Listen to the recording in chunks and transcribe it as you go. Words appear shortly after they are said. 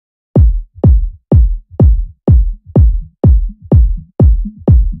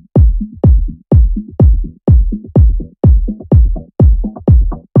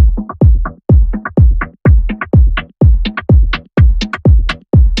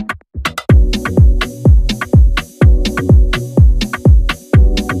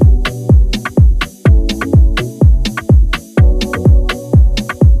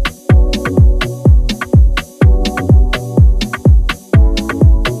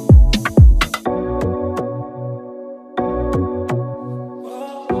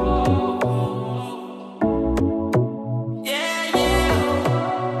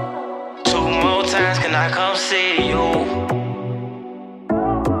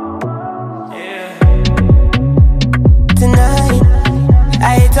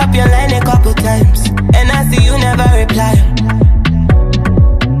online a couple times, and I see you never reply.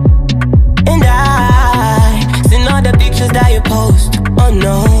 And I seen all the pictures that you post. Oh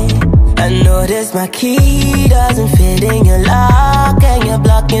no, I noticed my key doesn't fit in your lock, and you're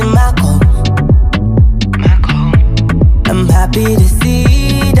blocking my code. I'm happy to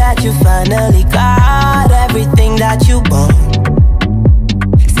see that you finally got everything that you want.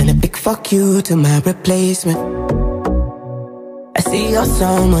 Send a big fuck you to my replacement. I see you're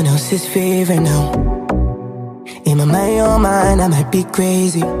someone else's favorite now. In my mind, your mind, I might be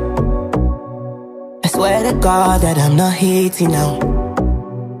crazy. I swear to God that I'm not hating now.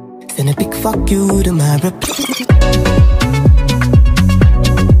 Send a big fuck you to my replacement.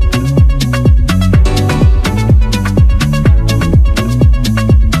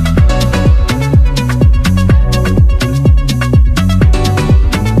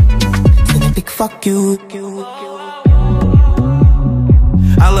 Fuck you.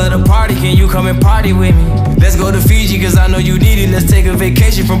 I love to party, can you come and party with me? Let's go to Fiji, cause I know you need it. Let's take a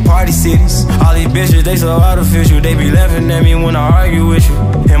vacation from party cities. All these bitches, they so artificial. They be laughing at me when I argue with you.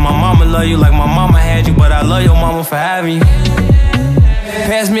 And my mama love you like my mama had you, but I love your mama for having you.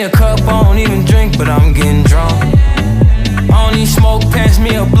 Pass me a cup, I don't even drink, but I'm getting drunk. I don't need smoke, pass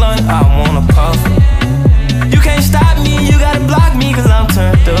me a blunt, I wanna puff. You can't stop me, you gotta block me, cause I'm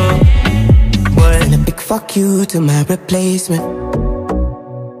turned up. And a big fuck you to my replacement.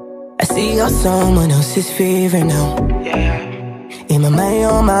 I see you're someone else's favorite now. In my mind,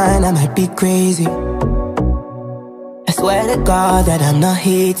 your mind, I might be crazy. I swear to God that I'm not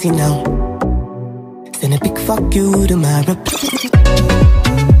hating now. Send a big fuck you to my replacement.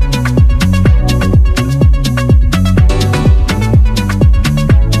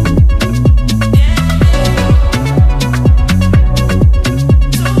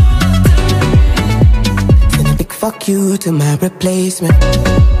 Fuck you to my replacement.